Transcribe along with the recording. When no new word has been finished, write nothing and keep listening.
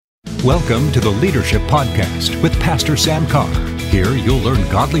Welcome to the Leadership Podcast with Pastor Sam Carr. Here you'll learn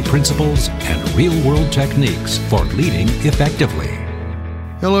godly principles and real-world techniques for leading effectively.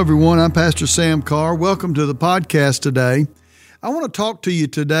 Hello, everyone. I'm Pastor Sam Carr. Welcome to the podcast today. I want to talk to you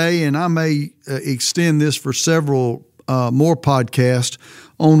today, and I may extend this for several more podcasts,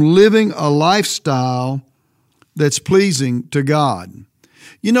 on living a lifestyle that's pleasing to God.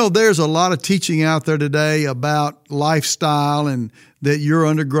 You know, there's a lot of teaching out there today about lifestyle and that you're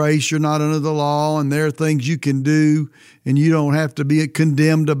under grace, you're not under the law, and there are things you can do and you don't have to be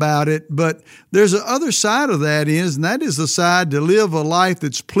condemned about it. But there's the other side of that and that is the side to live a life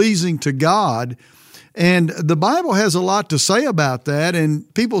that's pleasing to God. And the Bible has a lot to say about that.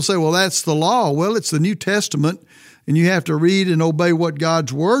 And people say, well, that's the law. Well, it's the New Testament, and you have to read and obey what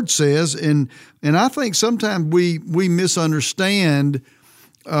God's Word says. And I think sometimes we misunderstand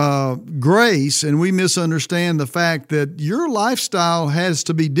grace, and we misunderstand the fact that your lifestyle has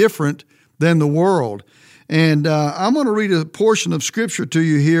to be different than the world. And I'm going to read a portion of Scripture to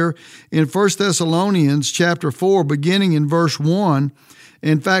you here in 1 Thessalonians chapter 4, beginning in verse 1.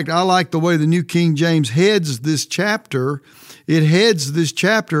 In fact, I like the way the New King James heads this chapter. It heads this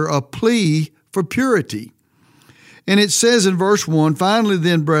chapter a plea for purity. And it says in verse 1, "Finally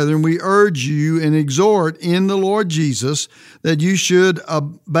then, brethren, we urge you and exhort in the Lord Jesus that you should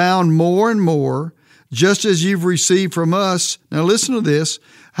abound more and more, just as you've received from us." Now listen to this,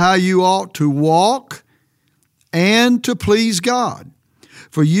 "how you ought to walk and to please God.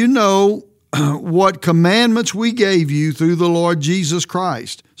 For you know what commandments we gave you through the Lord Jesus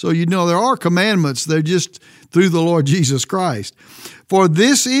Christ." So you know there are commandments, they're just through the Lord Jesus Christ. "For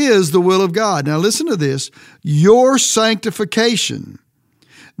this is the will of God." Now listen to this, "your sanctification,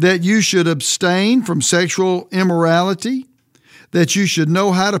 that you should abstain from sexual immorality, that you should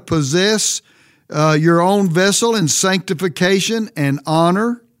know how to possess your own vessel in sanctification and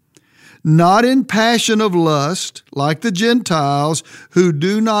honor, not in passion of lust, like the Gentiles who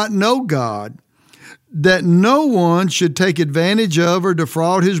do not know God, that no one should take advantage of or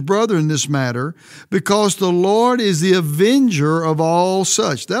defraud his brother in this matter, because the Lord is the avenger of all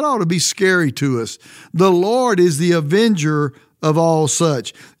such." That ought to be scary to us. The Lord is the avenger of all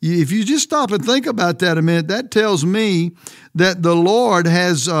such. If you just stop and think about that a minute, that tells me that the Lord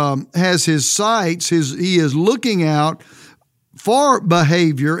has his sights, he is looking out for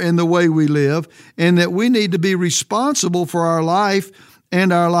behavior and the way we live, and that we need to be responsible for our life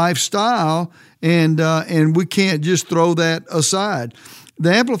and our lifestyle, and we can't just throw that aside.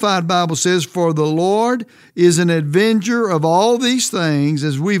 The Amplified Bible says, "For the Lord is an avenger of all these things,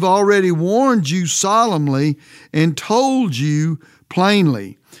 as we've already warned you solemnly and told you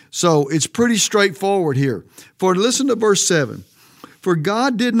plainly." So it's pretty straightforward here. For listen to verse 7. "For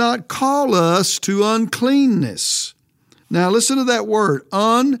God did not call us to uncleanness." Now listen to that word,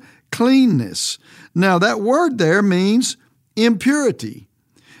 uncleanness. Now that word there means impurity.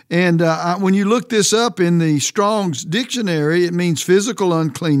 And when you look this up in the Strong's Dictionary, it means physical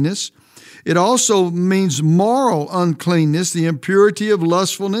uncleanness. It also means moral uncleanness, the impurity of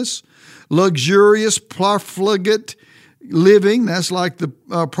lustfulness, luxurious, profligate living, that's like the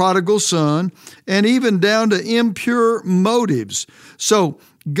prodigal son, and even down to impure motives. So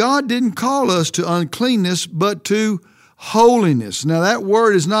God didn't call us to uncleanness, but to holiness. Now that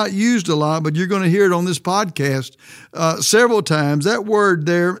word is not used a lot, but you're going to hear it on this podcast several times. That word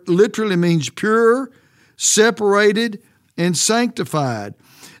there literally means pure, separated, and sanctified.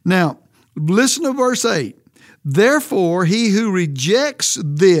 Now, listen to verse 8. "Therefore, he who rejects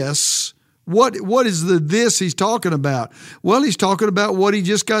this," what is the this he's talking about? Well, he's talking about what he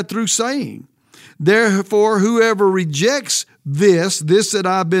just got through saying. "Therefore, whoever rejects this that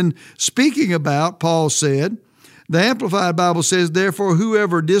I've been speaking about," Paul said. The Amplified Bible says, "Therefore,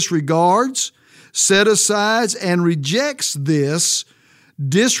 whoever disregards, set aside, and rejects this,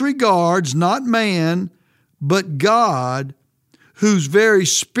 disregards not man, but God, whose very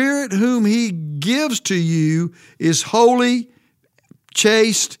Spirit whom he gives to you is holy,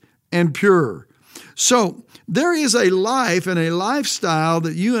 chaste, and pure." So there is a life and a lifestyle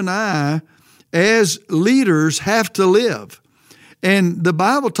that you and I, as leaders, have to live. And the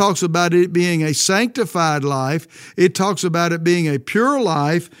Bible talks about it being a sanctified life. It talks about it being a pure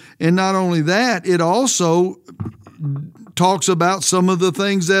life. And not only that, it also talks about some of the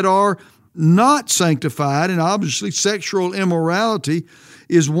things that are not sanctified. And obviously sexual immorality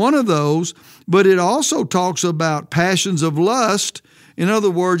is one of those. But it also talks about passions of lust. In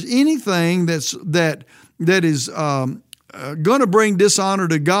other words, anything that is going to bring dishonor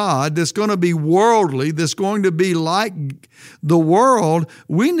to God, that's going to be worldly, that's going to be like the world,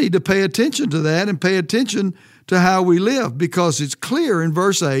 we need to pay attention to that and pay attention to how we live, because it's clear in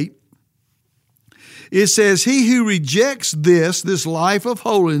verse 8, It says, he who rejects this life of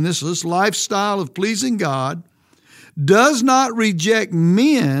holiness, this lifestyle of pleasing God, does not reject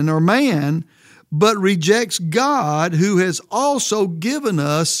men or man, but rejects God, who has also given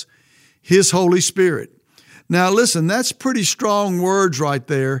us his Holy Spirit. Now listen, that's pretty strong words right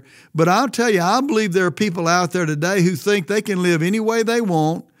there, but I'll tell you, I believe there are people out there today who think they can live any way they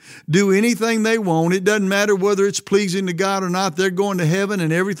want, do anything they want. It doesn't matter whether it's pleasing to God or not. They're going to heaven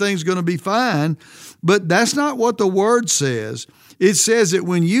and everything's going to be fine. But that's not what the Word says. It says that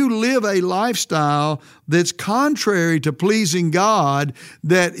when you live a lifestyle that's contrary to pleasing God,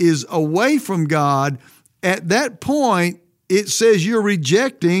 that is away from God, at that point, it says you're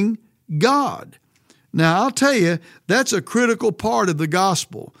rejecting God. Now, I'll tell you, that's a critical part of the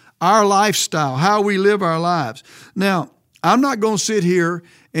gospel, our lifestyle, how we live our lives. Now, I'm not going to sit here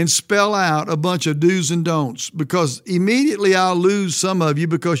and spell out a bunch of do's and don'ts, because immediately I'll lose some of you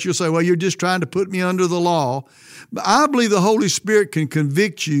because you'll say, well, you're just trying to put me under the law. But I believe the Holy Spirit can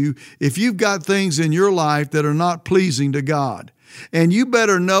convict you if you've got things in your life that are not pleasing to God. And you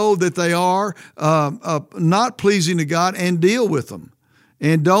better know that they are not pleasing to God and deal with them.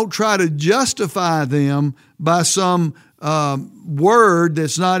 And don't try to justify them by some word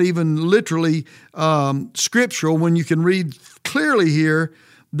that's not even literally scriptural, when you can read clearly here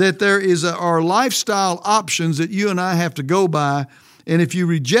that there are lifestyle options that you and I have to go by. And if you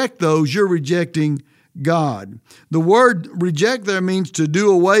reject those, you're rejecting God. The word reject there means to do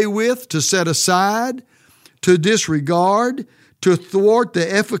away with, to set aside, to disregard, to thwart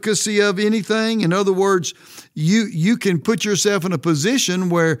the efficacy of anything. In other words, you can put yourself in a position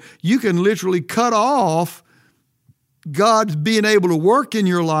where you can literally cut off God being able to work in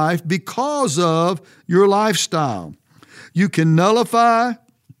your life because of your lifestyle. You can nullify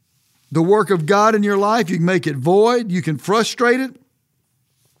the work of God in your life. You can make it void. You can frustrate it.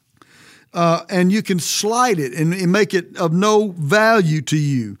 And you can slight it and make it of no value to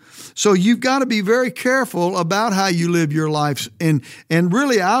you. So you've got to be very careful about how you live your life. And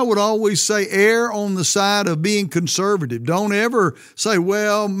really, I would always say err on the side of being conservative. Don't ever say,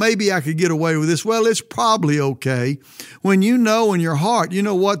 well, maybe I could get away with this. Well, it's probably okay. When you know in your heart, you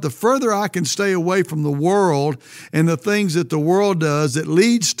know what, the further I can stay away from the world and the things that the world does that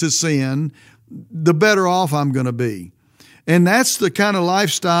leads to sin, the better off I'm going to be. And that's the kind of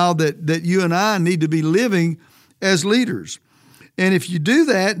lifestyle that you and I need to be living as leaders. And if you do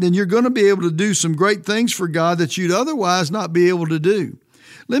that, then you're going to be able to do some great things for God that you'd otherwise not be able to do.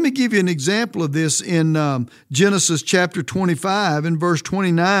 Let me give you an example of this in Genesis chapter 25 and verse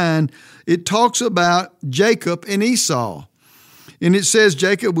 29. It talks about Jacob and Esau. And it says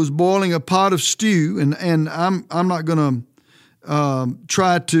Jacob was boiling a pot of stew, and I'm not going to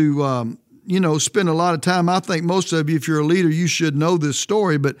try to spend a lot of time. I think most of you, if you're a leader, you should know this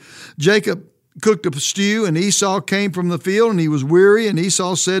story. But Jacob cooked a stew, and Esau came from the field, and he was weary. And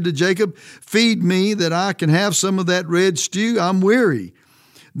Esau said to Jacob, feed me that I can have some of that red stew. I'm weary.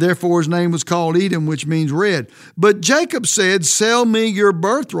 Therefore his name was called Edom, which means red. But Jacob said, sell me your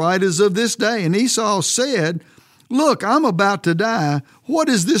birthright as of this day. And Esau said, look, I'm about to die. What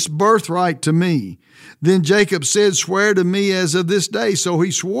is this birthright to me? Then Jacob said, swear to me as of this day. So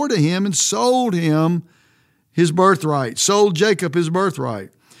he swore to him and sold him his birthright, sold Jacob his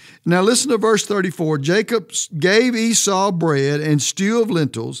birthright. Now listen to verse 34. Jacob gave Esau bread and stew of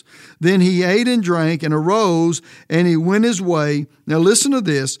lentils. Then he ate and drank and arose and he went his way. Now listen to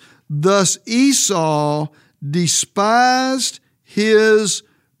this. Thus Esau despised his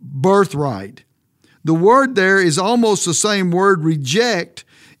birthright. The word there is almost the same word, reject.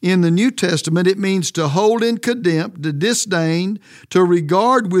 In the New Testament, it means to hold in contempt, to disdain, to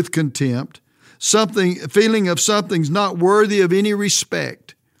regard with contempt, feeling of something's not worthy of any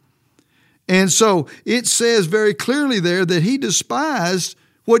respect. And so it says very clearly there that he despised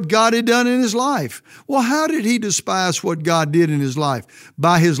what God had done in his life. Well, how did he despise what God did in his life?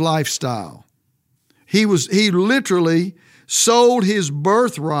 By his lifestyle. He literally sold his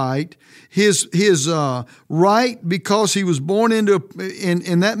birthright, his right, because he was born into,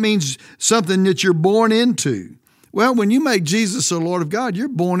 and that means something that you're born into. Well, when you make Jesus the Lord of God, you're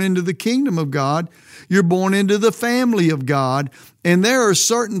born into the kingdom of God. You're born into the family of God. And there are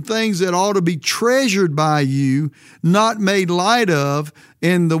certain things that ought to be treasured by you, not made light of.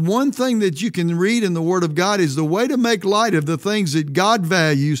 And the one thing that you can read in the Word of God is the way to make light of the things that God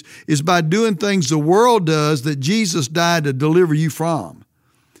values is by doing things the world does that Jesus died to deliver you from.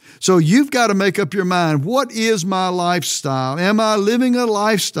 So you've got to make up your mind, what is my lifestyle? Am I living a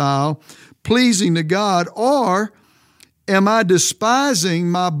lifestyle pleasing to God, or am I despising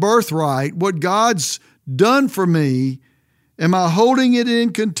my birthright, what God's done for me, Am I holding it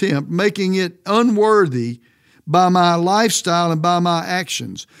in contempt, making it unworthy by my lifestyle and by my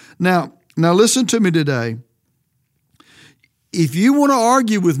actions? Now listen to me today. If you want to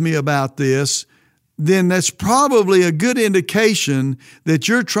argue with me about this, then that's probably a good indication that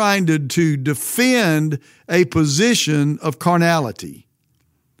you're trying to defend a position of carnality.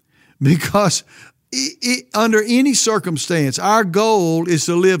 Because under any circumstance, our goal is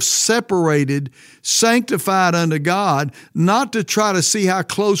to live separated, sanctified unto God, not to try to see how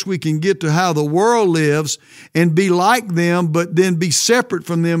close we can get to how the world lives and be like them, but then be separate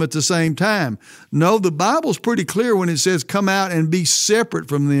from them at the same time. No, the Bible's pretty clear when it says come out and be separate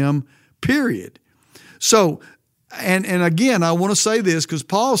from them, period. So, and again, I want to say this because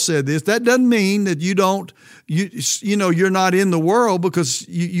Paul said this. That doesn't mean that you're not in the world, because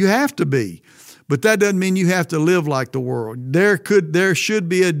you have to be. But that doesn't mean you have to live like the world. There should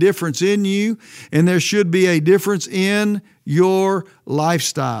be a difference in you, and there should be a difference in your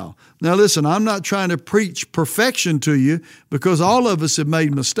lifestyle. Now listen, I'm not trying to preach perfection to you, because all of us have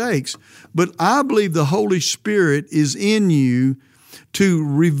made mistakes, but I believe the Holy Spirit is in you to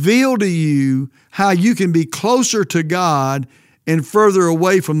reveal to you how you can be closer to God and further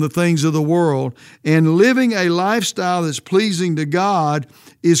away from the things of the world. And living a lifestyle that's pleasing to God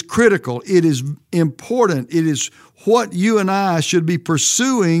is critical. It is important. It is what you and I should be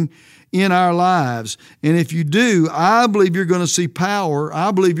pursuing in our lives. And if you do, I believe you're going to see power.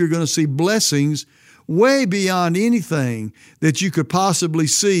 I believe you're going to see blessings way beyond anything that you could possibly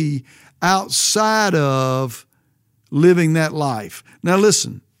see outside of living that life. Now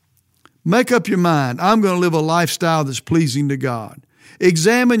listen, make up your mind. I'm going to live a lifestyle that's pleasing to God.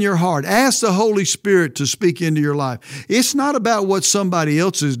 Examine your heart. Ask the Holy Spirit to speak into your life. It's not about what somebody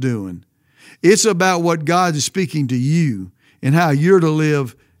else is doing. It's about what God is speaking to you and how you're to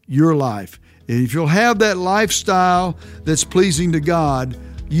live your life. And if you'll have that lifestyle that's pleasing to God,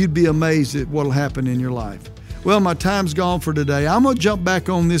 you'd be amazed at what will happen in your life. Well, my time's gone for today. I'm going to jump back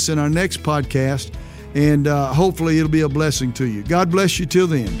on this in our next podcast, and hopefully it'll be a blessing to you. God bless you till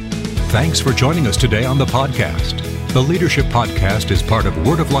then. Thanks for joining us today on the podcast. The Leadership Podcast is part of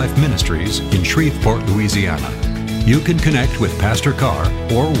Word of Life Ministries in Shreveport, Louisiana. You can connect with Pastor Carr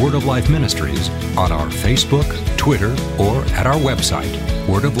or Word of Life Ministries on our Facebook, Twitter, or at our website,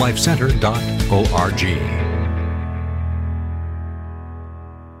 wordoflifecenter.org.